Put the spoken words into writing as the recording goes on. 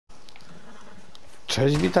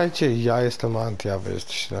Cześć, witajcie, ja jestem Anti, a wy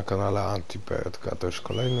jesteście na kanale Antiego, a to już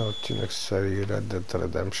kolejny odcinek z serii Red Dead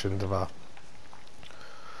Redemption 2.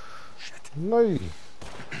 No i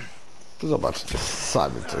zobaczcie,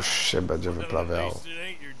 sami coś się będzie wyprawiało.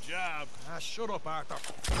 Shut up, Arthur.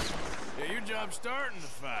 Yeah, your job's starting the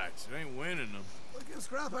fights. It ain't winning them. I can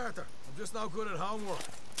scrap, Arthur. I'm just not good at homework.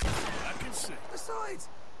 I can see. Besides,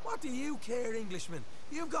 what do you care, Englishman?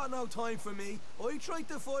 You've got no time for me. I tried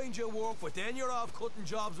to find you work, but then you're off cutting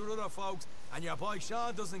jobs with other folks, and your boy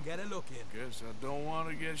Sean doesn't get a look in. Guess I don't want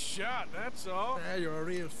to get shot, that's all. Yeah, you're a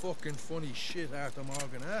real fucking funny shit, Arthur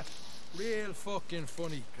Morgan, eh? Real fucking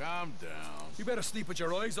funny. Calm down. You better sleep with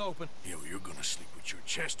your eyes open. Yeah, well, you're gonna sleep with your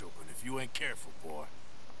chest open if you ain't careful, boy.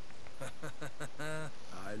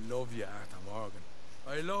 I love you, Arthur Morgan.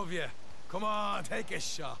 I love you. Come on, take a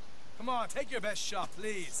shot. Come on, take your best shot,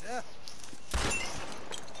 please, eh?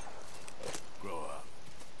 Grow up.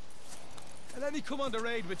 And let me come on the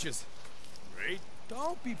raid with yous. Raid?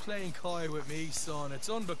 Don't be playing coy with me, son. It's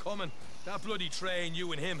unbecoming. That bloody train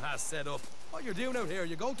you and him has set up. What you're doing out here,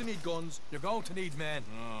 you're going to need guns, you're going to need men.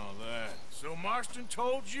 Oh, that. So Marston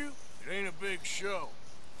told you? It ain't a big show.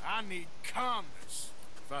 I need calmness.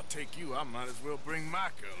 If I take you, I might as well bring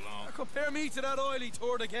Micah along. Now compare me to that oily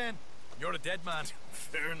turd again. You're a dead man.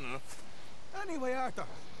 Fair enough. Anyway, Arthur,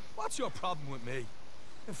 what's your problem with me?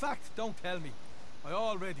 In fact, don't tell me. I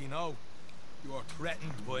already know. You're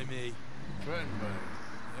threatened by me. Threatened by me?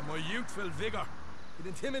 And my youthful vigor. It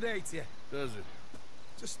intimidates you. Does it?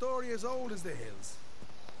 It's a story as old as the hills.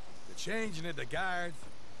 The changing of the guard,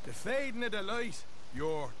 the fading of the light.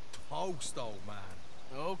 You're toast, old man.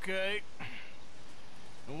 Okay.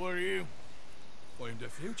 And what are you? I'm the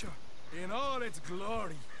future. In all its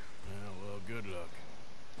glory. Yeah, well, good luck.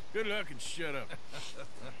 Good luck and shut up.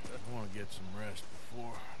 I want to get some rest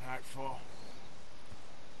before nightfall.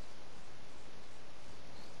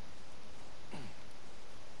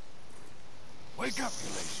 Wake up, you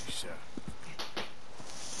lazy son.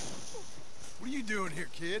 What are you doing here,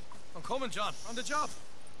 kid? I'm coming, John. On the job.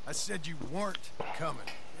 I said you weren't coming.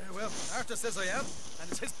 Yeah, well, Arthur says I am, and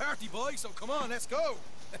it's his party, boy, so come on, let's go.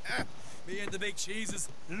 Me and the big cheeses.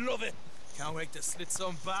 Love it. Can't wait to slit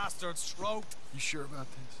some bastard's throat. You sure about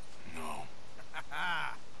this? No.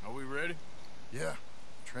 Are we ready? Yeah.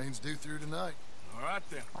 Train's due through tonight. All right,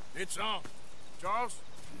 then. It's on. Charles?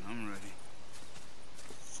 I'm ready.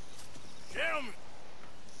 Gentlemen,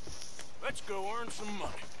 let's go earn some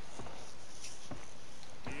money.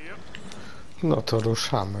 Yep. No to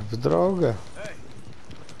ruszamy w drogę. Hey,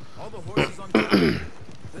 all the horses on guard?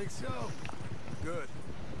 Think so. Good.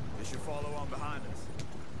 They should follow on behind us.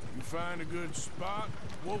 You find a good spot,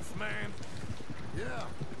 Wolfman? Yeah.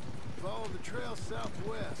 Follow the trail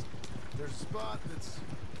southwest. There's a spot that's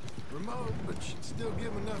remote, but should still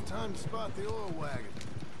give them enough time to spot the oil wagon.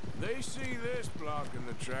 They see this blocking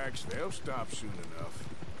the tracks, they'll stop soon enough.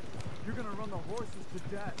 You're gonna run the horses to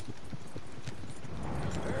death.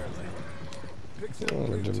 Apparently.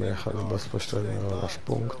 Będziemy jechali bezpośrednio na nasz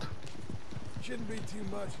punkt. Shouldn't be too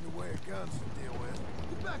much in the way of guns to deal with.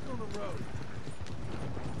 Get back on the road.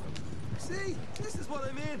 See, this is what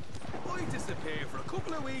I mean. I disappear for a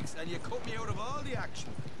couple of weeks and you cut me out of all the action.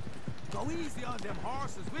 Go easy on them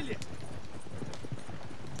horses, will you?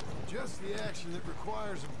 Just the action that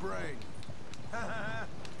requires a brain.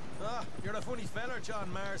 You're a funny feller,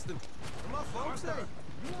 John Marston. What my folks say?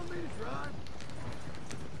 You want me to drive?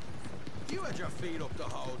 You had your feet up the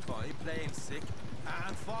whole time, playing sick,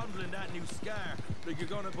 and fondling that new scar like you're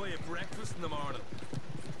gonna buy a breakfast in the morning.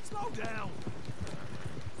 Slow down.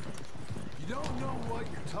 You don't know what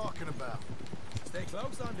you're talking about. Stay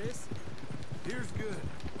close on this. Here's good.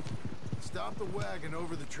 Stop the wagon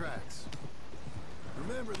over the tracks.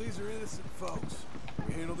 Remember, these are innocent folks.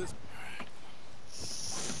 We handle this.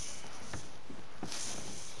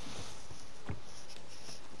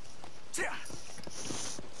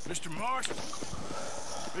 Mr. Marston,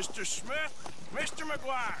 Mr. Smith, Mr.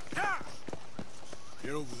 McGuire,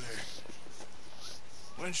 get over there.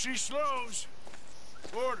 When she slows,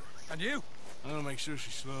 order. And you? I'll make sure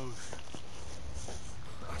she slows.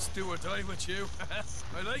 Let's do or die with you.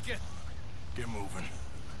 I like it. Get moving.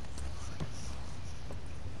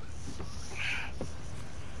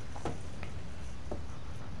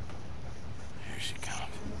 Here she comes.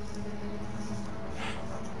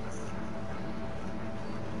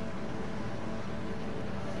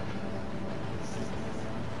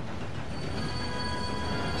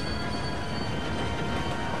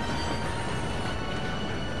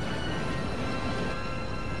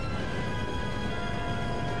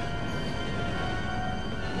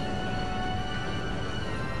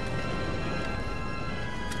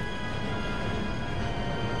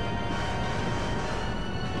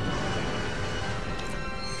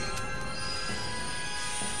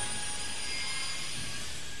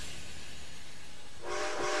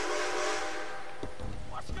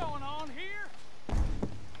 on here?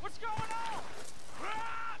 What's going on?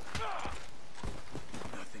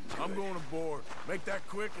 Nothing. I'm going aboard. Make that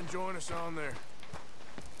quick and join us on there.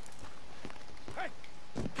 Hey!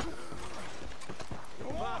 Go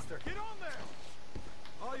faster. Get on there!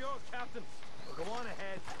 All yours, Captain. Well, go on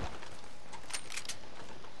ahead.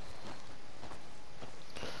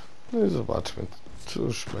 No i zobaczmy,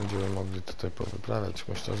 cóż będziemy mogli tutaj powyprawiać.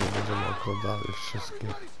 Myślę, że będziemy okładali wszystkich.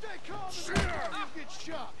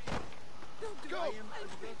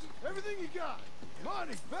 Everything you got.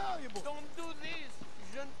 Money, valuable. Don't do this.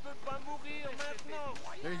 Je ne peux pas mourir maintenant.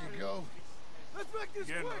 There you go. Let's make this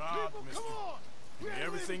quick, people. Come on. We ain't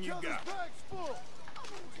Everything you got. Bags full.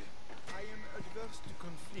 I am adverse to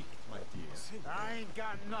conflict, my dear. I ain't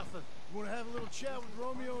got nothing. You want to have a little chat with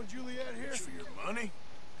Romeo and Juliet here? For your money?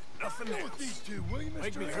 Nothing Deal with else. these two, will you, Mr.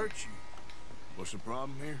 Make me M? hurt you. What's the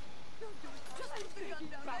problem here?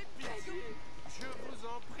 Je vous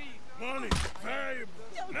en prie. Money, valuable.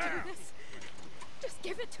 Don't Now. do this. Just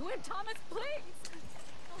give it to him, Thomas, please.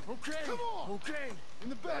 Okay. Come on. Okay. In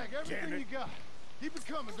the bag, everything you got. Keep it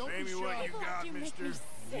coming. Don't Pay be me shy. what you got, You make mister. me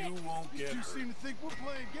sick. You won't You get two hurt. seem to think we're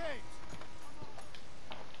playing games.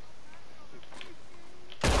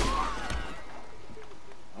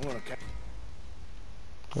 I'm gonna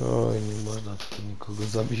Oj, nie można tutaj nikogo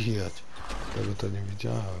zabijać. Tego to nie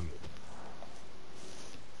widziałem.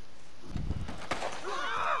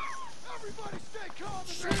 Everybody stay calm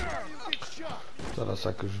and you'll get shot. Teraz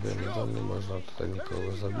jak już wiemy, to nie można tutaj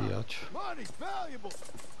nikogo zabijać. Money, valuable.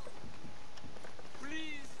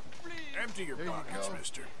 Please, please. empty your There you pockets, go.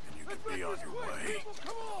 mister, and you can Let's be make on this your quick, way. people.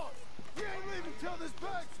 Come on. We ain't leaving till this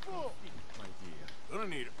bag's full. Gonna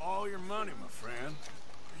need all your money, my friend.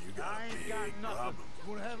 Or you got I a ain't got big nothing. problem.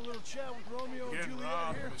 You want to have a little chat with Romeo and Getting Juliet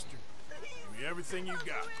robbed, here? mister. Give me everything you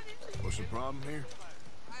got. What's the problem here?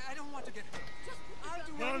 I don't want to get hurt. I'll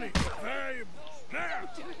do Money, valuable. Now!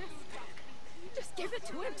 Do this. Just give it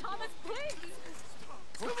to him, Thomas, please.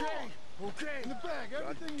 Okay. Okay. In the bag,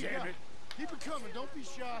 everything you damn got. it. Keep it coming. Don't be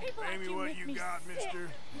shy. People Pay like me you what make you me got, sick. mister.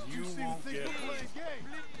 You You seem to won't think get we're hurt. playing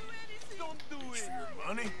games. Don't do For it. your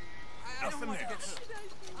money? I don't Nothing want to get else.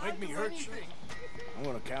 hurt. Make me hurt you. I'm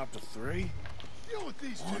gonna count to 3, Deal with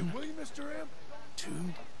these two, will you, Mr. M? 2.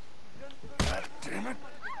 God damn it.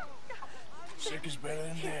 Sick is better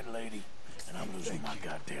than dead, lady. And I'm losing my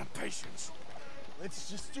goddamn patience. Let's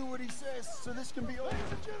just do what he says so this can be over.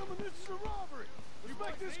 Ladies and gentlemen, this is a robbery. Let's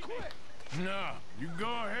make this quick. No, you go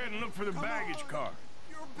ahead and look for the baggage car.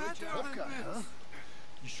 You're better Tough than guy, this. huh?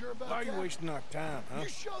 You sure about Why are that? you wasting our time, huh? You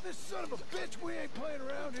show this son of a bitch we ain't playing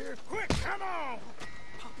around here. Quick, come on!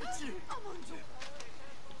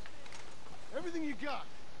 Everything you got.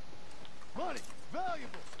 Money,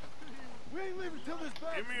 valuable. We ain't leaving till this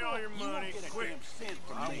bag's Give me all your money, quick.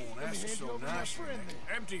 I won't Let me ask you hand you so over to my nicely. friend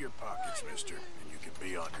then. Empty your pockets, mister, and you can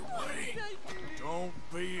be on your way. Don't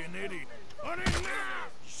be an idiot. Put it now!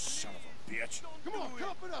 You son of a bitch. Come on,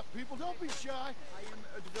 cup it up, people. Don't be shy.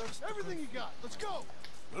 Everything you got. Let's go.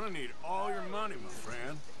 Gonna need all your money, my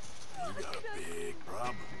friend. You got a big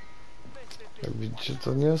problem. Jak widzicie,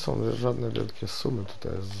 to nie są żadne wielkie sumy.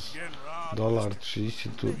 Tutaj jest Getting robbed, dolar 30,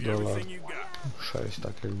 tu mister. dolar Everything you got. 6,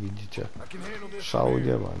 tak jak widzicie. I can handle this Szału from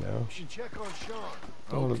nie here. ma, nie? You should check on Sean.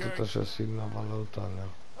 No, ale to Okay. też jest inna waluta, nie?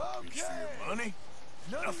 Reach for your money?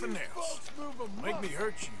 None of Nothing you else. folks move a Make me muscle.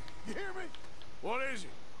 hurt you. You hear me? What is it?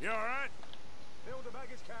 You alright? Fill the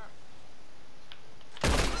baggage car.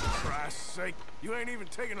 For Christ's sake, you ain't even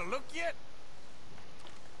taking a look yet?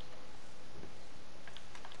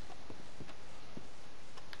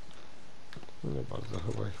 Nie bardzo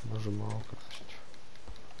chyba ich możemy okraść.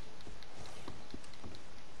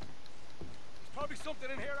 There's probably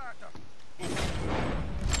something in here, Arthur.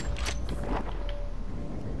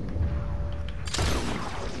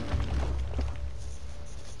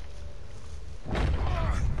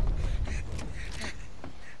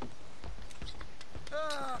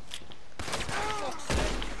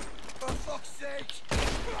 For fuck's sake!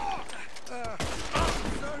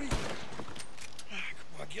 Sorry.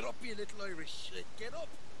 Come on, get up, you little Irish shit. Get up.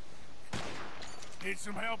 Need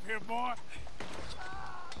some help here, boy?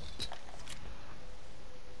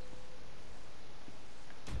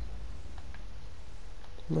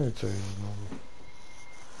 No i co jest znowu?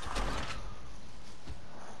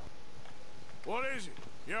 What is it?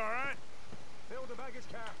 You alright? Fill the baggage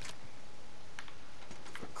car.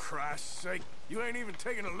 For Christ's sake, you ain't even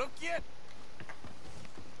taking a look yet?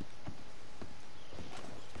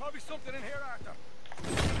 Probably something in here,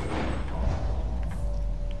 Arthur.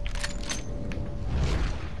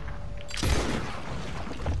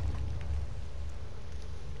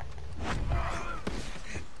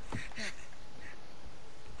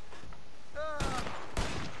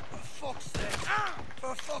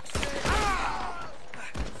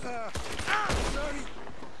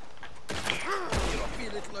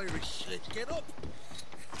 Let's get up.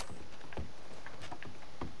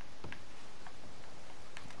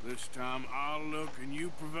 This time I'll look and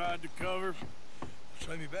you provide the cover.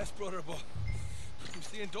 Try my best, brother, but I'm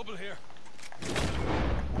seeing double here.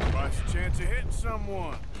 What's the chance of hitting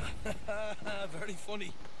someone? Very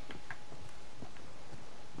funny.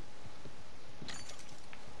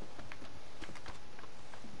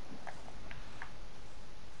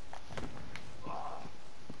 I'm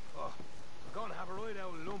gonna have a right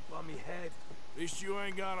out lump on me head. At least you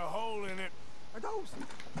ain't got a hole in it. Are those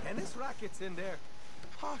tennis rackets in there?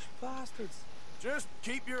 Posh bastards. Just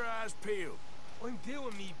keep your eyes peeled. I'm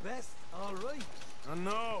doing me best, all right. I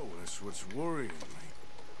know, that's what's worrying me.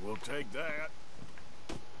 We'll take that.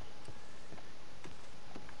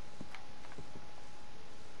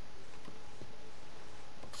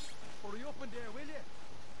 Hurry up in there, will you?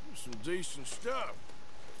 Some decent stuff.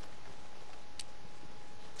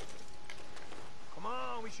 Come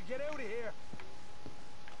on, we should get out of here.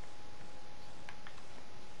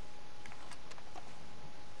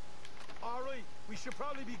 All right, we should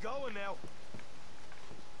probably be going now.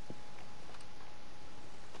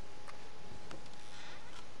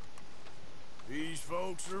 These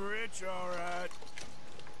folks are rich, all right.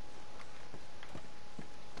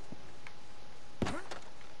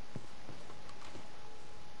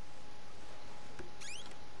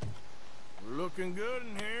 We're looking good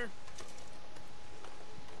in here.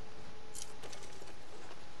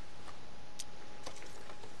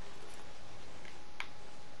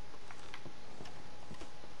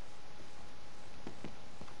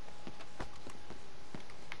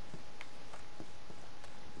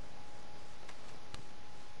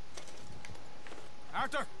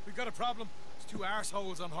 Arthur, we've got a problem. There's two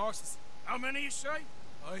arseholes on horses. How many you say?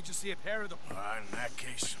 I just see a pair of them. All right, in that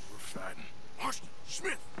case, we're fighting. Marston,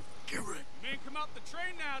 Smith, get ready. Men come out the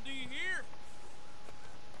train now, do you hear?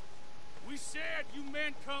 We said you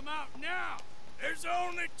men come out now. There's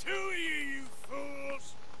only two of you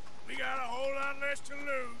fools. We got a whole lot less to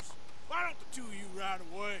lose. Why don't the two of you ride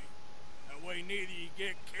away? That way neither of you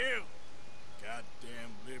get killed.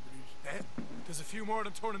 Goddamn liberties. There's a few more of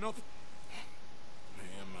them turning up. Me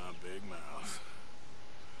and my big mouth.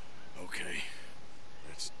 Okay,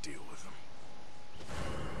 let's deal with them.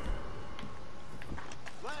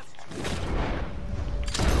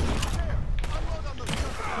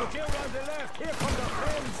 Look out on the left. Here come the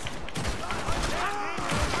friends.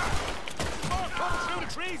 More coming through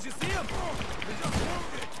the trees. You see them? They're just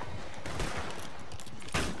wounded.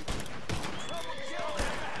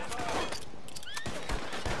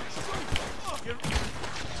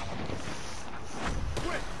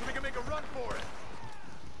 Quick, so we can make a run for it.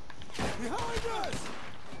 Behind us!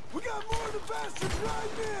 We got more of the bastards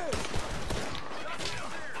riding in!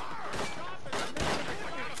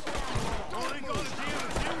 What are they gonna do?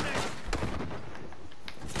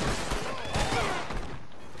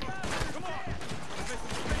 Come on! Let's make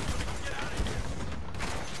some space so we can get out of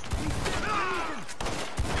here.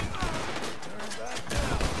 Turn back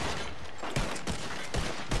now.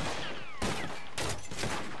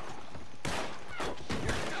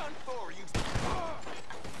 You're done for, you...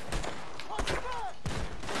 Watch your back!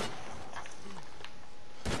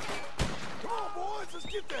 Come on, boys, let's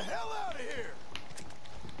get the hell out of here!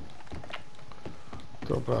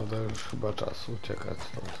 To prawda, już chyba czas uciekać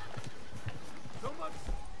stąd. So much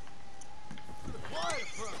for the quiet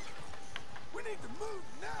approach. We need to move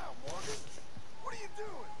now, Morgan. What are you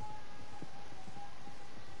doing?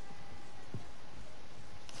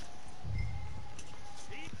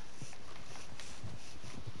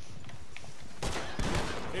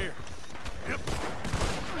 Here. Yep.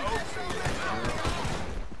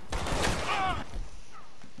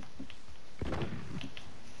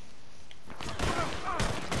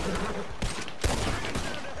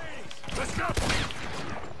 Let's go!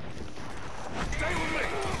 Stay with me!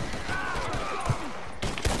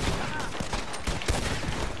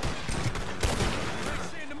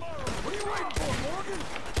 See you tomorrow. What are you waiting for, Morgan?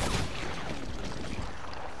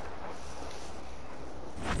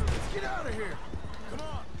 Let's get out of here. Come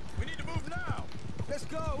on, we need to move now. Let's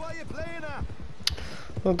go. What are you playing at?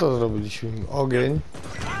 No to zrobiliśmy im ogień.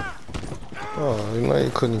 O, no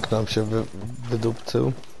i konik nam się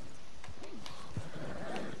wydupcył.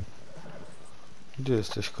 Gdzie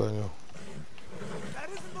jesteś, koniu? That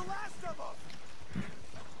isn't the last of them.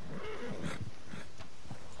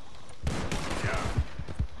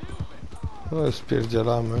 No i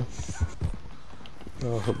spierdzielamy.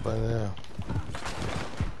 No chyba nie.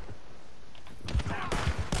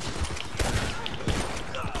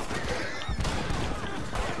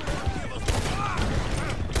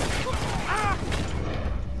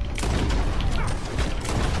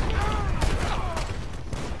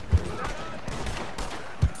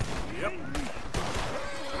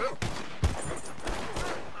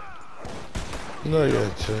 No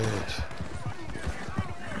jedź, jedź.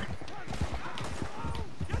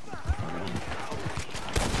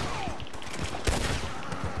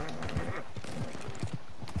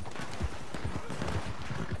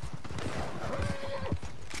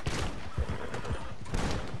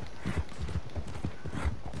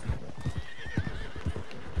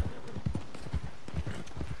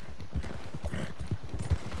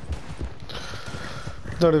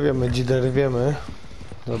 Dorwiemy, dziderwiemy.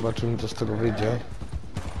 Zobaczymy, co z tego wyjdzie.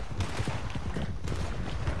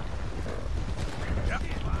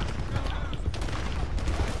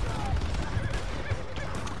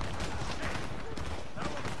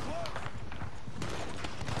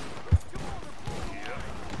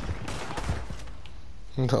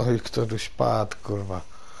 No i któryś padł, kurwa.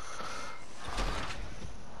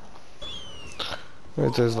 No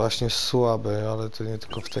i to jest właśnie słabe, ale to nie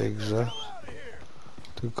tylko w tej grze,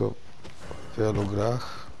 tylko w wielu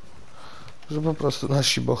grach, że po prostu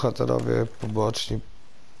nasi bohaterowie poboczni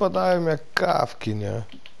padają jak kawki, nie?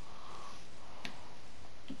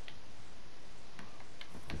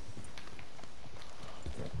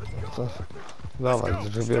 To, dawaj,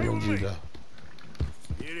 drzewiemy dzidę.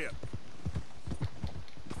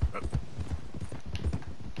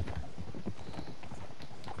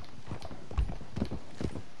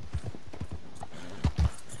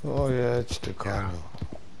 O, jedź ty, koniu.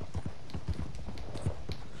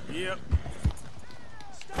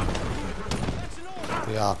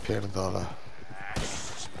 Ja pierdolę.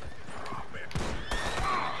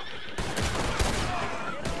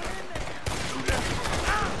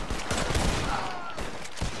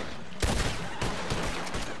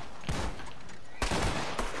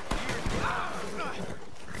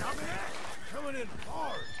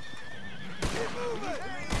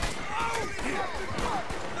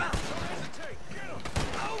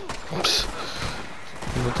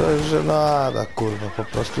 No to jest żenada, kurwa, po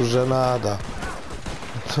prostu żenada.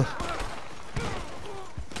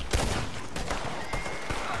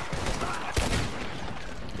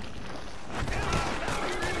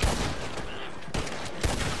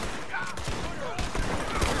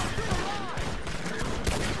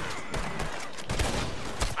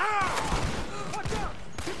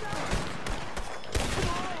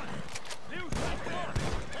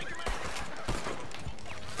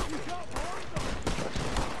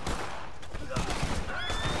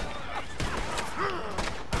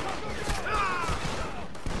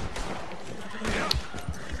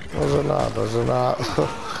 No żenada,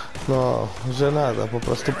 no żenada, po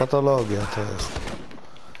prostu patologia to jest.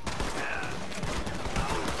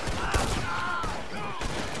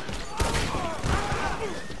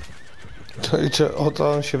 To i czy o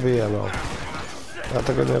to on się wyjebał? Ja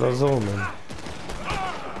tego nie rozumiem.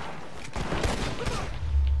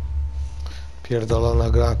 Pierdolona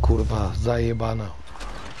gra, kurwa, zajebana.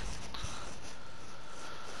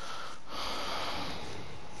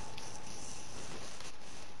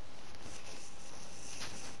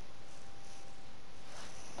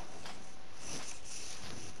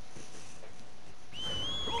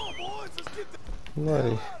 No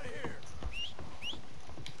i...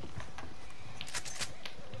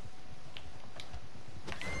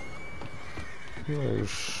 No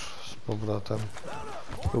już z powrotem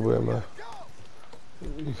próbujemy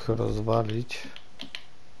ich rozwalić.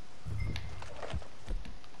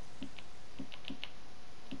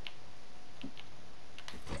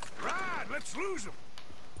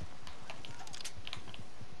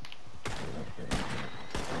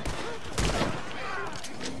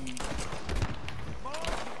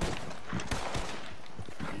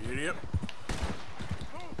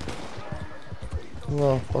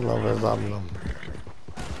 No, ponownie za mną.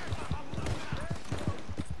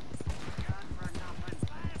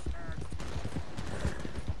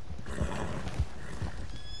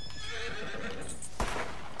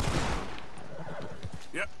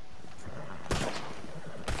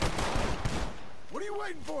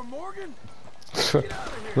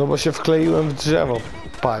 No bo się wkleiłem w drzewo,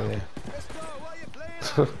 panie.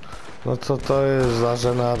 No co to jest za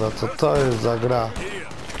żenada, co to jest za gra?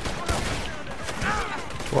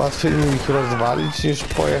 Łatwiej mi ich rozwalić niż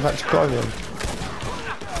pojechać koniem.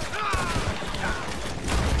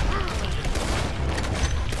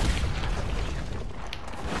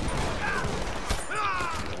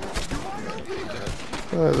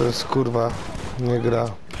 No to jest kurwa, nie gra.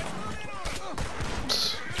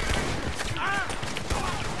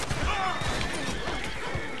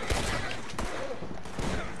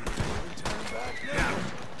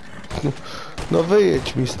 No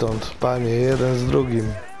wyjedź mi stąd, panie, jeden z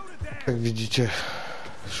drugim. Jak widzicie,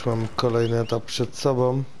 już mam kolejny etap przed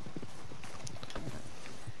sobą.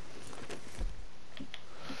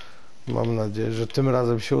 Mam nadzieję, że tym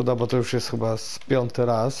razem się uda, bo to już jest chyba z 5.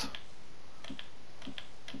 raz.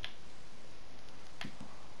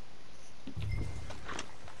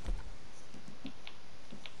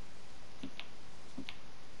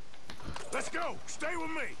 Let's go. Stay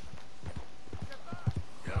with me.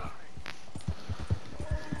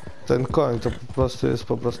 Ten koń to po prostu jest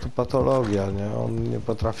patologia, nie? On nie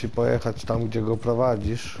potrafi pojechać tam, gdzie go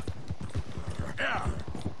prowadzisz.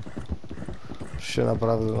 Już się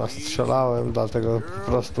naprawdę nastrzelałem, dlatego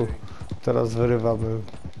po prostu teraz wyrywamy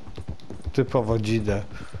typowo dzidę.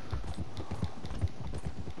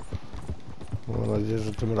 Mam nadzieję,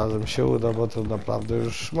 że tym razem się uda, bo to naprawdę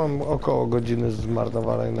już mam około godziny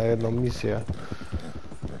zmarnowanej na jedną misję.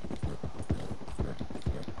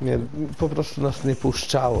 Nie, po prostu nas nie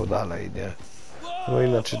puszczało dalej, nie? No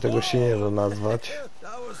inaczej tego się nie da nazwać.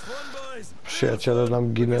 Przyjaciele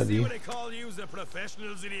nam ginęli.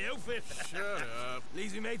 Shut up.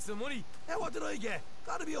 Leaves me made some money. Now what did I get?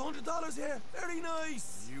 Gotta be $100 here. Very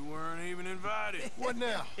nice. You weren't even invited. What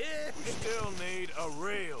now? We still need a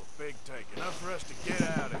real big take, enough for us to get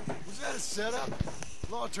out of here. Was that a setup?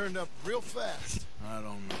 Law turned up real fast. I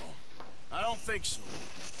don't know. I don't think so.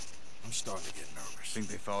 I'm starting to get nervous. Think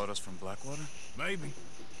they followed us from Blackwater? Maybe.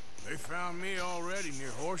 They found me already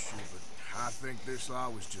near Horseshoe, but I think this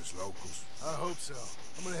lot was just locals. I hope so.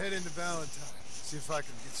 I'm gonna head into Valentine. See if I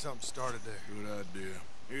can get something started there. Good idea.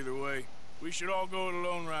 Either way, we should all go it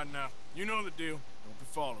alone right now. You know the deal. Don't be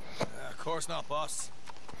following. Of course not, boss.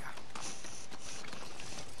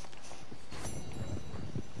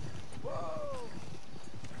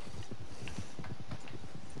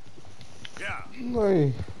 Yeah. No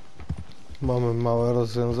i mamy małe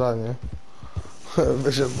rozwiązanie.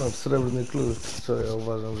 Wyszedł nam srebrny klucz, co ja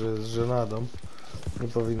uważam, że jest żenadą. Nie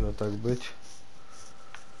powinno tak być.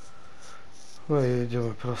 No i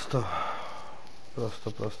jedziemy prosto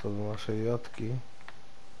do naszej jatki.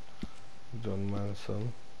 John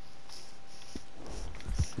Manson.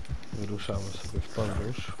 Wyruszamy sobie w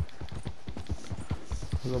podróż.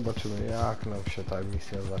 Zobaczymy, jak nam się ta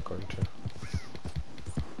misja zakończy.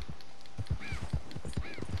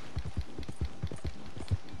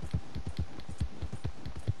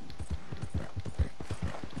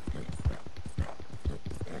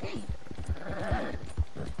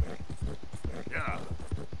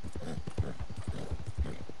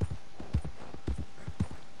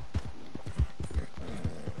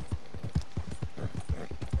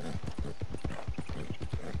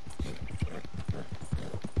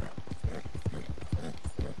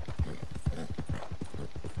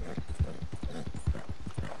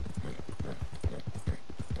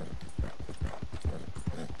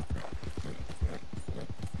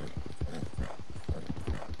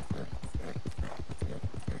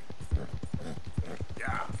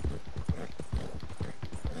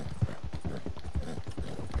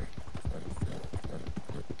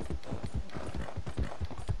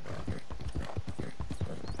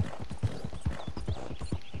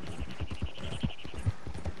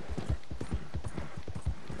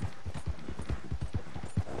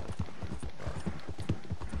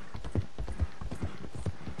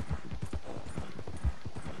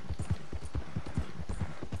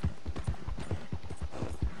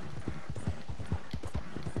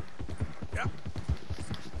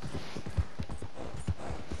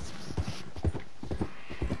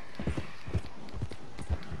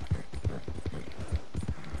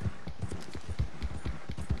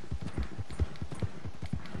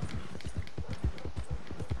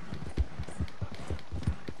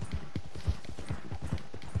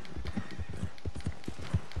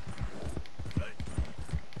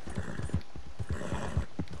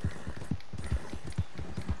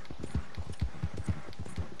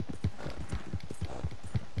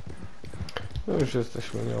 No już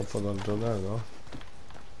jesteśmy nieopodal Johnego.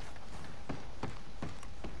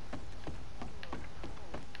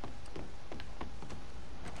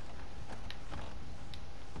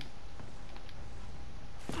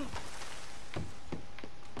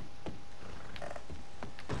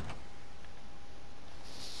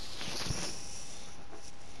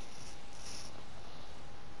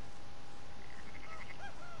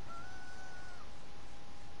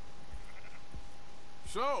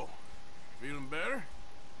 So, feeling better?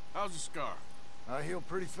 How's the scar? I heal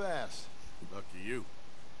pretty fast. Lucky you.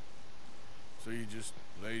 So you just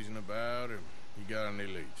lazing about, or you got any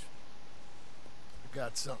leads? I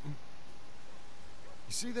got something.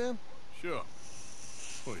 You see them? Sure.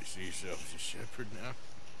 What, you see yourself as a shepherd now?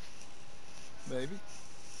 Maybe.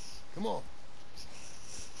 Come on.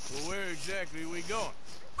 Well, where exactly are we going?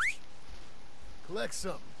 Collect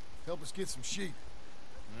something. Help us get some sheep.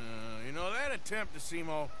 You know, that attempt to seem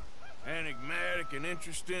all enigmatic and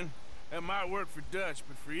interesting. That might work for Dutch,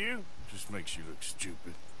 but for you, it just makes you look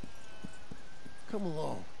stupid. Come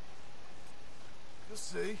along. You'll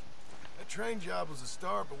see. That train job was a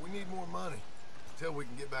start, but we need more money. Until we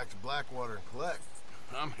can get back to Blackwater and collect.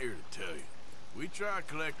 I'm here to tell you. We try to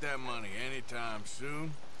collect that money anytime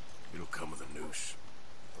soon, it'll come with a noose.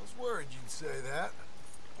 I was worried you'd say that.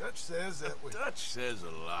 Dutch says that we... Dutch says a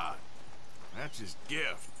lot. That's his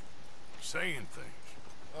gift. Saying things.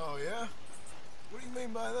 Oh, yeah? What do you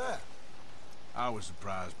mean by that? I was a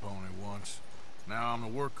prize pony once. Now I'm a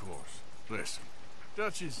workhorse. Listen,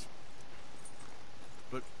 Dutch is...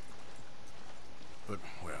 But,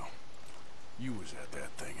 well, you was at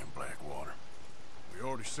that thing in Blackwater. We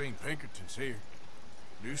already seen Pinkertons here.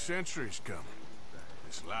 New century's coming.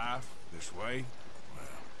 This life, this way,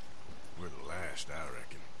 well, we're the last, I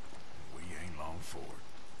reckon. We ain't long for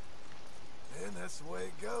it. And that's the way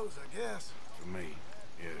it goes, I guess. For me,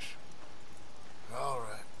 yes. All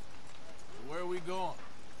right. So where are we going?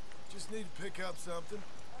 Just need to pick up something.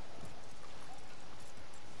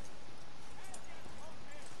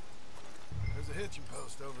 There's a hitching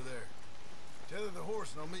post over there. Tether the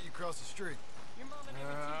horse and I'll meet you across the street. Your mama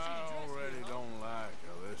never teach you to I dress already me, huh? don't like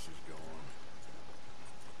how this is going.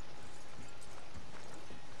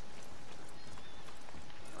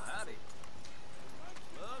 Howdy.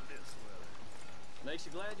 Love this weather. Makes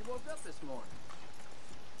you glad you woke up this morning.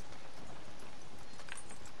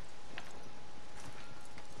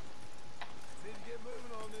 Need to get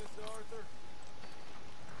moving on this, Arthur.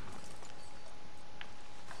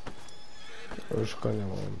 Już konia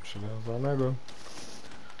mam przywiązanego.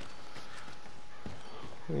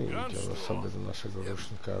 I idziemy sobie do naszego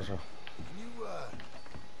rusznikarza. Can you,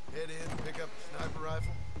 head in and pick up the sniper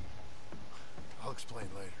rifle? I'll explain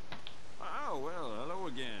later. Oh, well, hello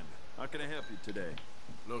again. How can I help you today?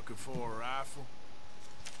 Looking for a rifle?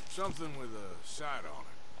 Something with a sight on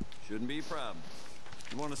it. Shouldn't be a problem.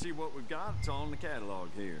 You want to see what we've got? It's on the catalog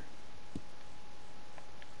here.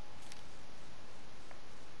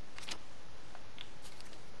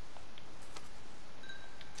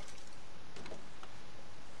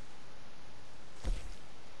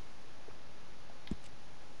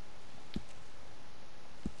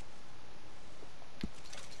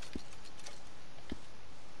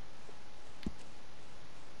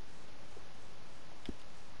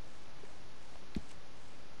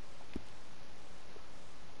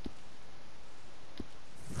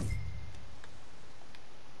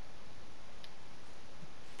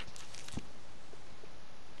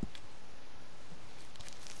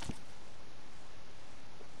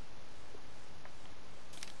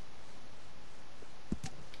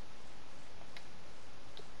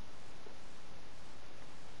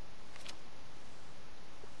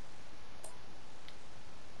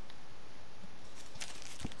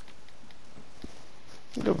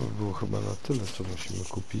 To by było chyba na tyle, co musimy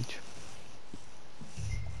kupić.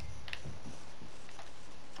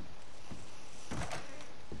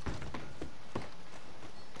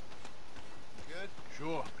 Good?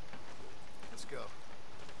 Sure. Let's go.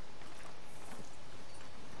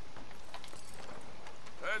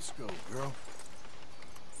 Let's go, girl.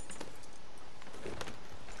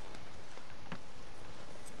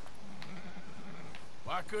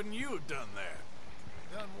 Why couldn't you have done that?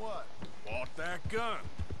 Done what? Bought that gun.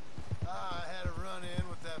 I had a run-in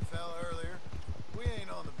with that fella earlier. We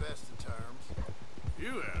ain't on the best of terms.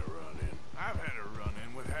 You had a run-in. I've had a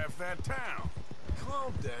run-in with half that town.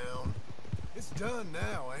 Calm down. It's done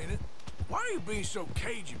now, ain't it? Why are you being so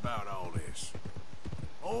cagey about all this?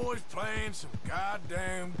 Always playing some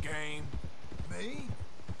goddamn game. Me?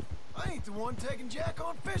 I ain't the one taking Jack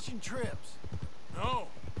on fishing trips. No,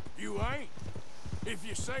 you ain't. If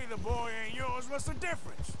you say the boy ain't yours, what's the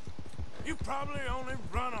difference? You probably only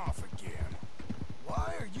run off again.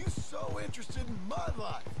 Why are you so interested in my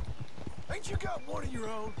life? Ain't you got one of your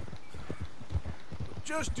own?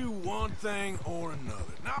 Just do one thing or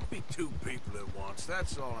another. Not be two people at once,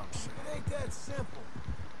 that's all I'm saying. It ain't that simple.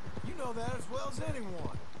 You know that as well as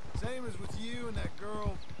anyone. Same as with you and that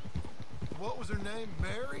girl... What was her name?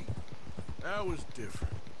 Mary? That was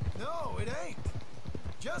different. No, it ain't.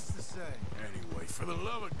 Just the same. Anyway, for the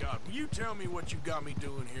love of God, will you tell me what you got me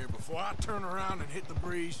doing here before I turn around and hit the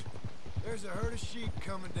breeze? There's a herd of sheep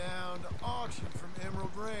coming down to auction from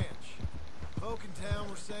Emerald Ranch. Folk in town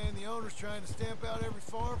were saying the owner's trying to stamp out every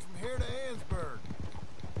farm from here to Ansburg.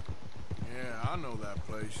 Yeah, I know that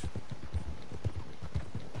place.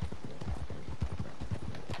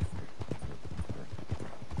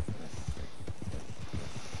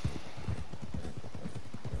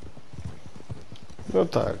 No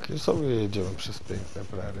tak, i sobie jedziemy przez piękne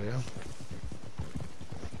prerie.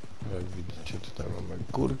 Jak widzicie, tutaj mamy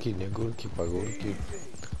górki, nie górki, pagórki.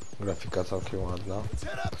 Grafika całkiem ładna.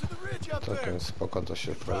 Całkiem spoko to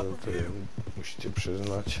się prezentuje, musicie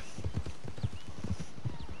przyznać.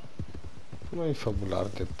 No i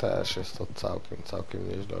fabularnie też jest to całkiem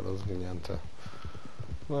nieźle rozwinięte.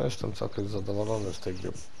 No jestem całkiem zadowolony z tej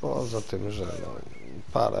gry. Poza tym, że no,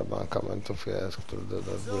 parę mankamentów jest, które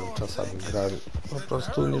denerwują czasami gra. Po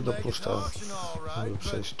prostu nie dopuszczam, żeby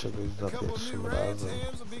przejść czegoś za pierwszym razem.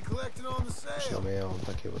 Przynajmniej ja mam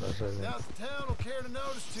takie wrażenie.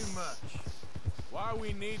 Why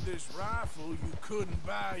we need this rifle you couldn't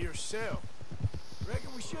buy yourself?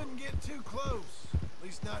 Reckon we shouldn't get too close. At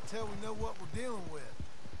least not till we know what we're dealing with.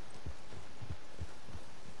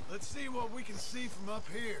 Let's see what we can see from up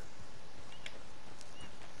here.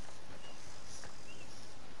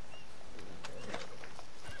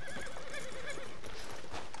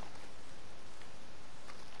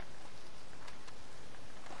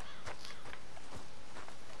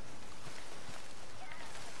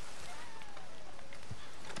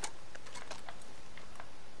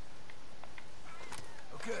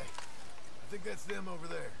 Okay, I think that's them over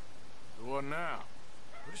there. So what now?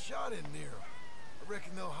 Put a shot in near them. I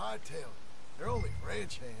reckon they'll hightail it. They're only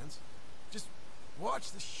ranch hands. Just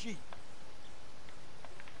watch the sheep.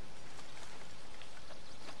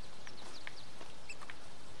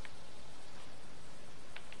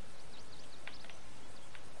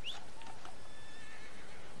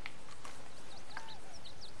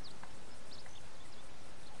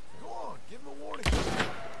 Go on, give them a warning.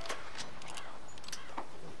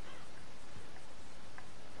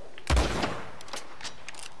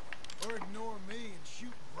 Or ignore me and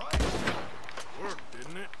shoot right at them. Worked,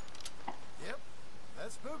 didn't it? Yep,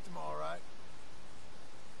 that spooked them all right.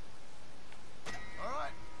 All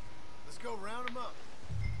right, let's go round them up.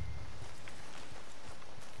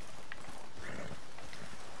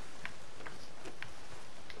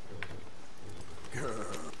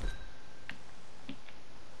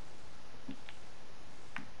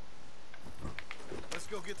 Let's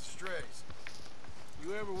go get the strays.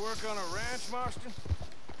 You ever work on a ranch, Marston?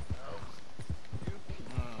 No. You?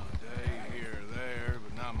 Day here or there,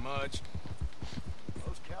 but not much.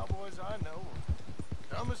 Those cowboys I know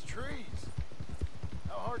are dumb as trees.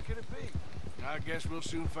 How hard could it be? I guess we'll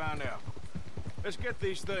soon find out. Let's get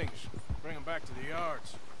these things. Bring them back to the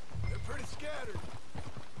yards. They're pretty scattered.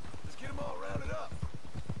 Let's get them all rounded up.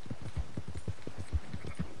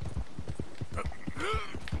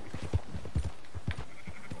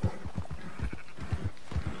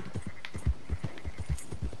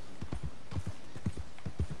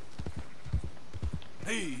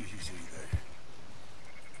 Easy there.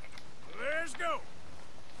 Let's go.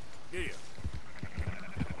 Yeah.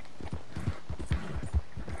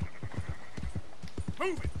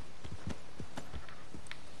 Move it.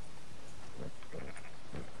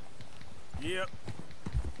 Yep.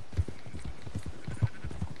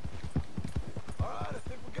 All right, I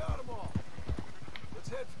think we got them all. Let's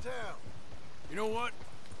head for town. You know what?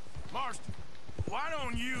 Marston, why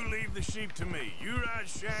don't you leave the sheep to me? You ride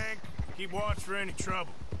Shank, keep watch for any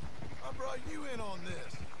trouble. I brought you in on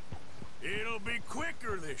this. It'll be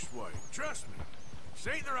quicker this way, trust me. This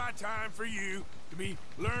ain't the right time for you to be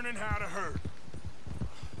learning how to herd.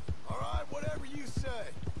 All right, whatever you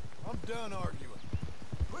say. I'm done arguing.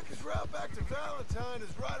 Quickest route back to Valentine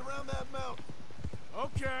is right around that mountain.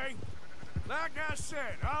 Okay. Like I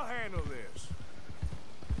said, I'll handle this.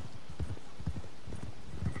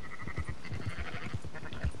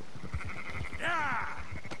 Yeah!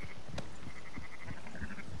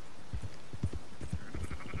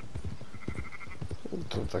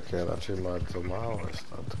 Tu takie raczej bardzo małe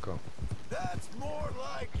statko. That's more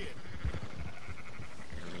like it.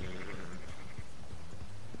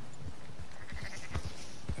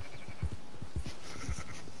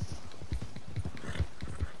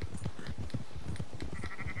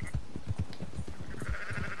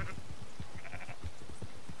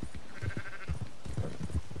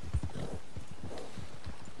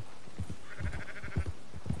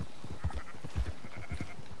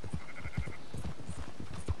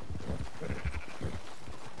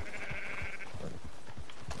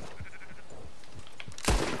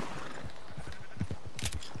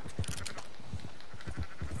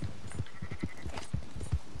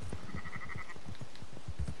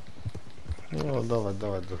 No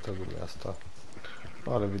dawać do tego miasta.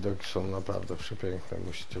 Ale widoki są naprawdę przepiękne,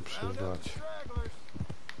 musicie przyznać.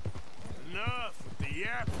 Enough with the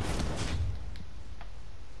yap.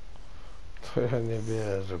 To ja nie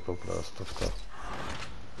wierzę po prostu w to.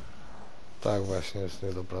 Tak właśnie jest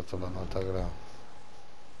niedopracowana ta gra.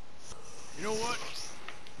 You know what?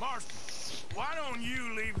 Marston, why don't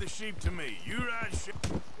you leave the sheep to me. You ride sheep.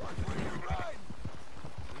 What are you riding?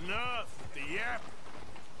 Enough with the yap.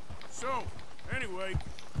 So, anyway,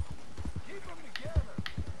 Keep them together.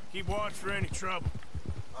 keep watch for any trouble.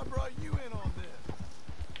 I brought you in on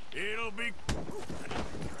this. It'll be...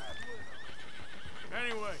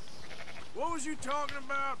 Anyway, what was you talking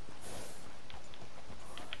about?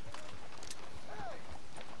 Hey,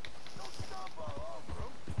 don't stomp all over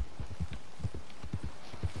them.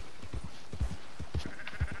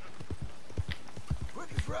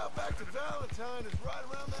 Quickest route back to Valentine is right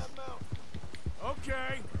around that mountain.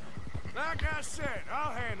 Okay. Like I said,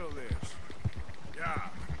 I'll handle this. Yeah.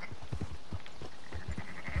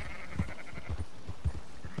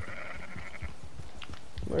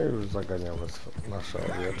 No i już zaganiamy nasze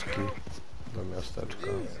owieczki do miasteczka.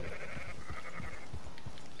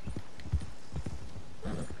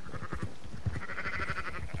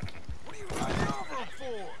 What are you riding over them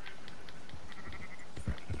for?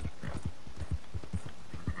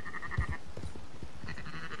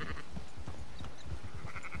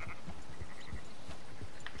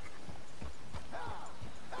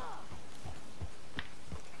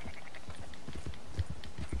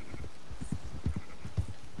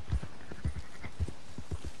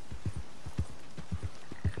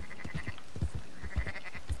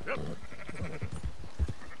 Yep.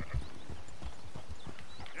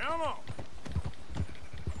 Come on.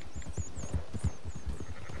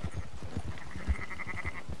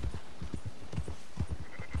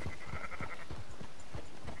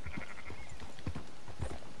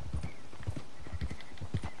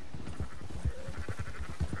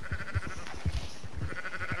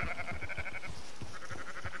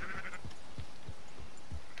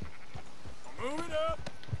 Move it up.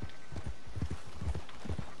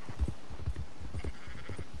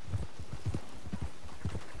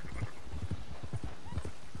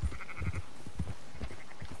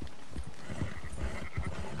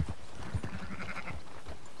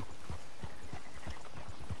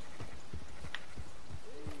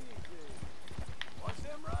 Watch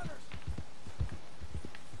them runners.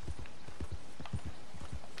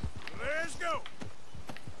 Let's go.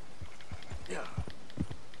 Yeah.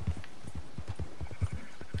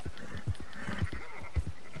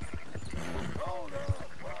 Hold up.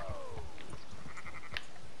 Whoa.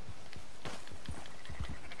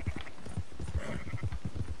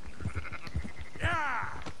 Yeah.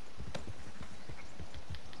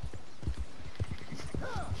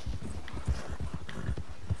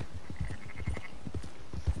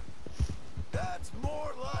 That's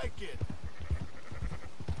more like it.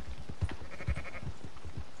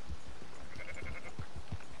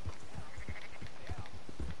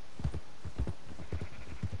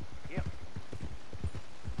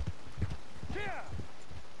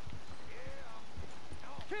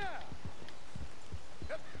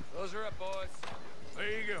 Those are up, boys. There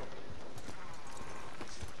you go.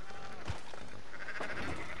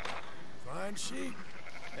 Fine sheep.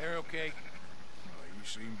 They're okay. You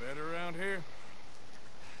seem better around here.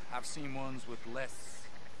 I've seen ones with less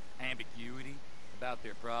ambiguity about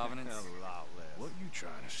their provenance. Hell, a lot less. What are you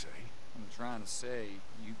trying to say? I'm trying to say,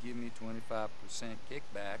 you give me 25%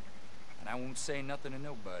 kickback, and I won't say nothing to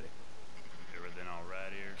nobody. Everything all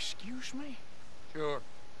right here? Excuse me? Sure,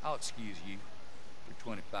 I'll excuse you for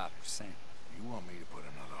 25%. You want me to put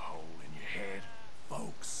another hole in your head?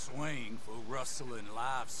 Folks swing for rustling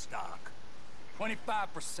livestock.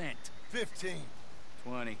 25%. 15.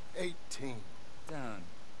 20. 18. Done.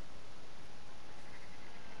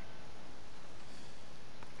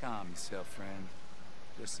 Calm yourself, friend.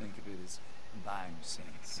 Just think of it as buying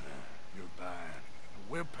sense. You're buying.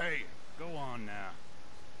 We're paying. Go on now.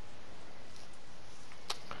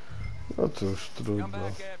 No cóż, trudno.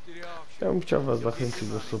 Ja bym chciał was zachęcić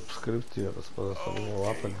do subskrypcji oraz pozostawienia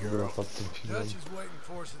łapek w górę pod tym filmem. Dutch is waiting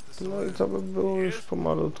for us at the No i saloon. to by było już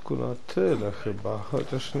pomalutku na tyle chyba,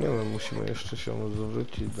 chociaż nie wiem, musimy jeszcze się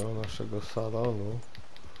zwrócić do naszego salonu.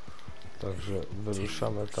 Także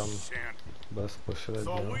wyruszamy tam bezpośrednio.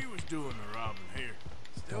 Thought we was doing the robbing here.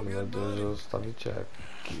 Mam nadzieję, że zostawicie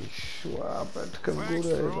jakiś łapeczkę w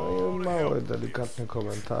górę, no i mały, delikatny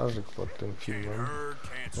komentarzyk pod tym filmem.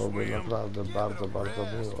 Byłoby naprawdę bardzo, bardzo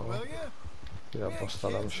miło. Ja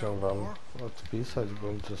postaram się wam odpisać,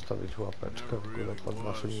 bądź zostawić łapeczkę w górę pod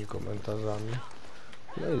waszymi komentarzami.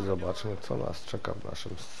 No i zobaczmy, co nas czeka w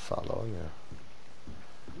naszym salonie.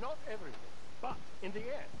 Not everything, but in the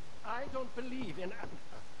end, I don't believe in...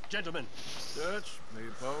 Gentlemen. Dutch, me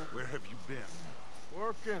and Poe. Where have you been?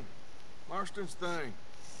 Working. Marston's thing.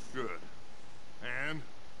 Good. And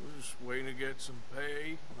we're just waiting to get some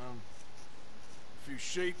pay on a few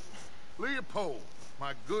sheep. Leopold,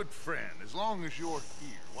 my good friend, as long as you're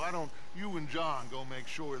here, why don't you and John go make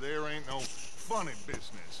sure there ain't no funny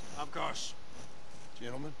business? Of course.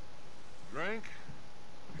 Gentlemen. Drink?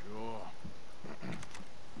 Sure.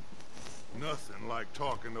 Nothing like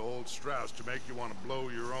talking to old Strauss to make you want to blow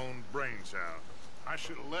your own brains out. I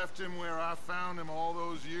should have left him where I found him all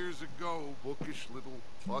those years ago. Bookish little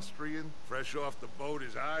Austrian, fresh off the boat,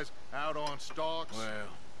 his eyes out on stalks. Well,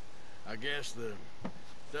 I guess the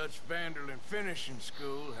Dutch Vanderlyn Finishing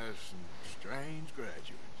School has some strange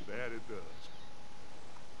graduates. That it does.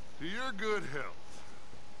 To your good health.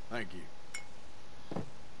 Thank you.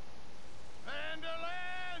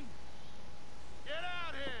 Vanderlyn! Get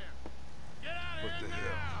out here! Get out What here the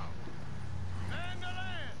hell? now!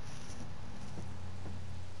 Vanderlyn!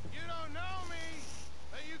 You don't know me,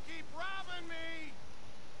 but you keep robbing me!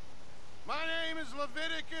 My name is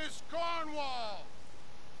Leviticus Cornwall.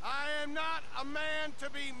 I am not a man to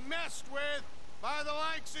be messed with by the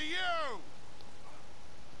likes of you!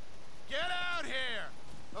 Get out here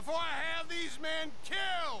before I have these men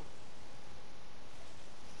killed!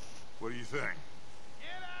 What do you think?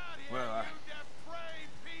 Get out here, Well, you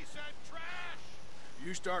depraved piece of trash!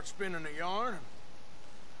 You start spinning a yarn, and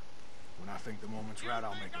when I think the moment's right,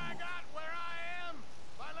 I'll make a I move. got where I am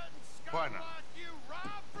by letting Why scum not? like you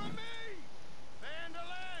rob from me!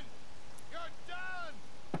 Vanderlyn, you're done!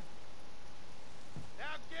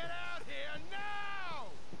 Now get out here now!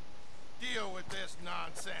 Deal with this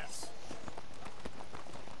nonsense.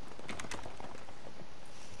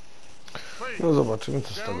 Please, No zobaczymy, co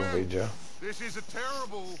z tego gentlemen, wyjdzie. this is a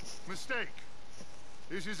terrible mistake.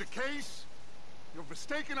 This is a case of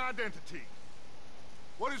mistaken identity.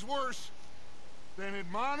 What is worse than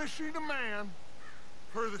admonishing a man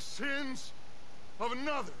for the sins of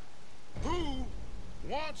another who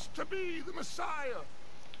wants to be the Messiah?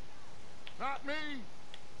 Not me.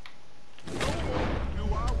 Nor do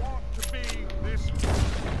I want to be this.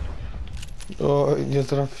 Oj, nie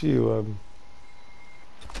trafiłem.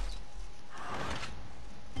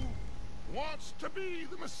 Wants to be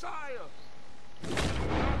the Messiah.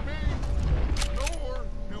 Not me. Nor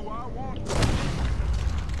do I want to.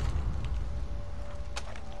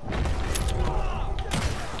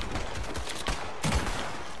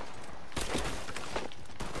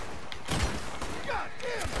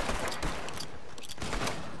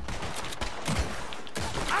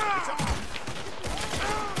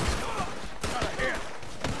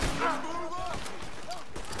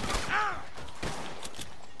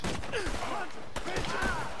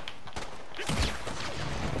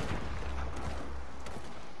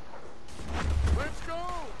 Let's go!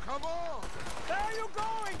 Come on! Where are you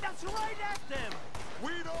going? That's right at them!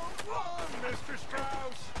 We don't run, Mr.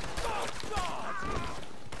 Strauss! Oh, God!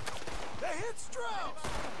 They hit Strauss!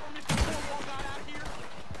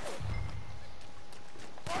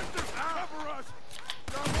 Arthur, cover us!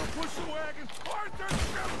 John, we'll push the wagon! Arthur,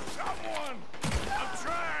 shoot someone! I'm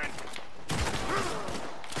trying!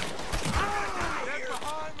 Get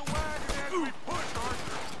behind the wagon as we push,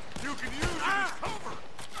 Arthur! You can use it as cover!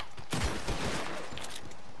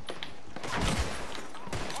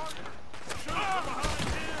 Arthur, shoot from behind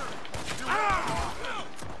here! You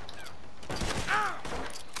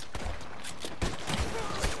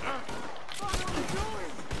What are we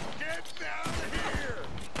doing? Get down here!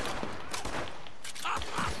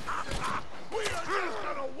 We are just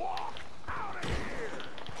gonna walk out of here!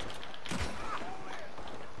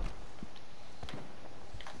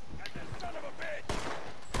 Get that son of a bitch!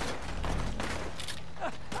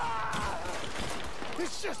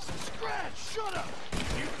 It's just a scratch! Shut up!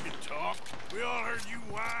 You can talk. We all heard you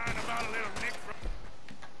whine about a little nick from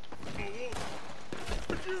a wolf.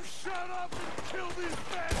 Would you shut up and kill these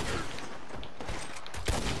bastards?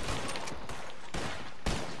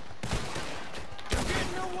 You're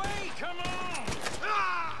getting away! Come on!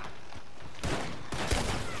 Ah!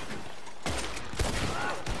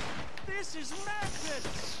 This is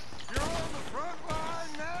madness! You're on the front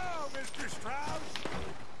line now, Mr. Strauss!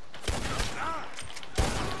 Ah!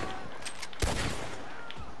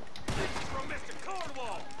 This is from Mr.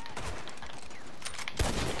 Cornwall!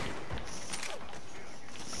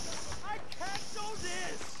 I can't do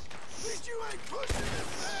this! At least you ain't pushing this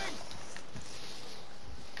thing!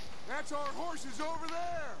 That's our horses over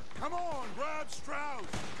there! Come on, grab Strauss!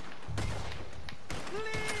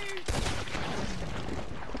 Please!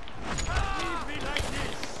 Leave me like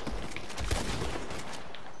this!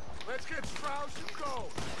 Let's get Strauss and go!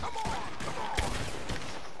 Come on, come on!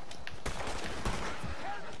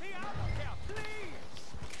 Help me out of here, please!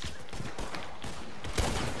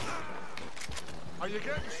 Are you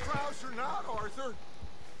getting Strauss or not, Arthur?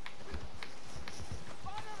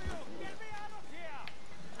 One of you, get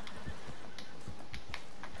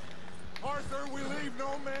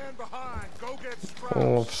behind. Go get O,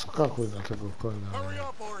 Strauss. wskakuj na tego konia. Hurry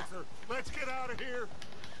up, Arthur. Let's get out of here.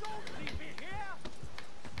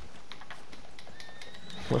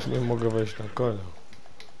 Właśnie nie mogę wejść na konia.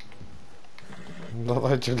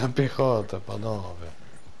 Dawajcie na piechotę, panowie.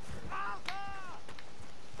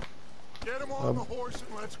 Get him on the horse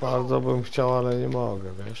and let's go. Bardzo bym chciał, ale nie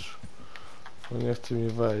mogę, wiesz? No nie chce mi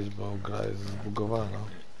wejść, bo gra jest zbugowana.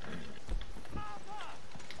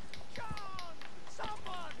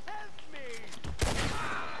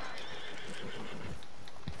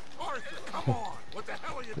 Arthur, come on. What the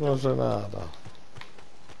hell are you doing? Może nada.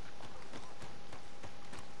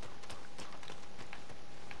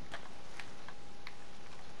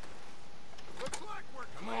 Looks like we're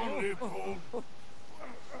Come on, Leopold.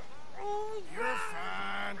 You're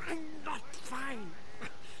fine. I'm not fine.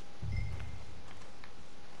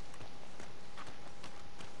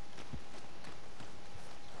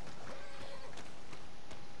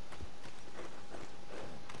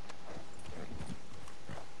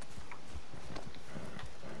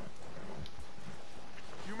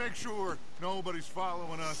 You make sure nobody's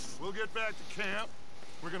following us. We'll get back to camp.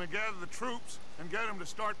 We're gonna gather the troops and get them to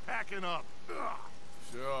start packing up. Ugh.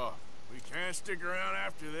 Sure. We can't stick around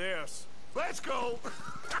after this. Let's go.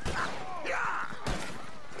 Yeah.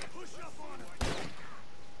 Push up on it.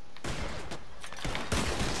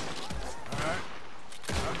 All right.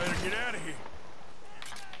 I better get out of here.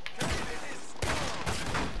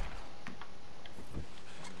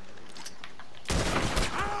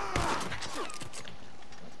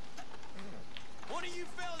 One of you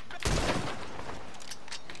fellas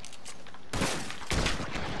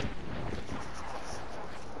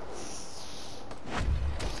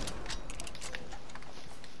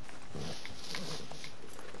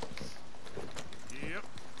Yep.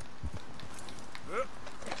 Up.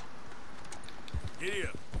 Giddy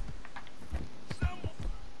up. Someone.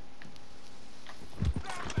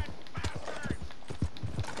 Stop that bastard!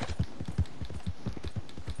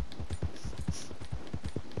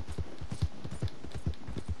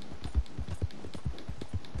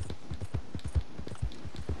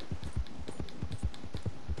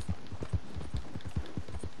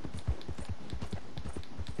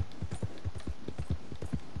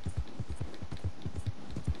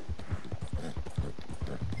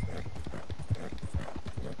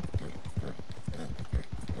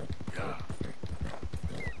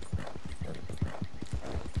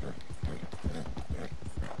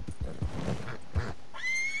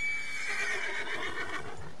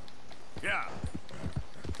 Yeah.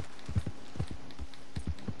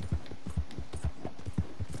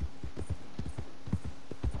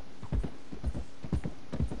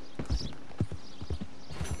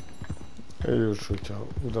 I już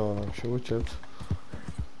udało nam się uciec.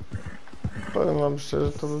 Powiem wam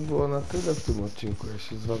szczerze, to by było na tyle w tym odcinku. Ja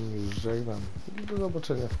się z wami już żegnam. I do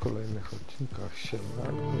zobaczenia w kolejnych odcinkach. Siema.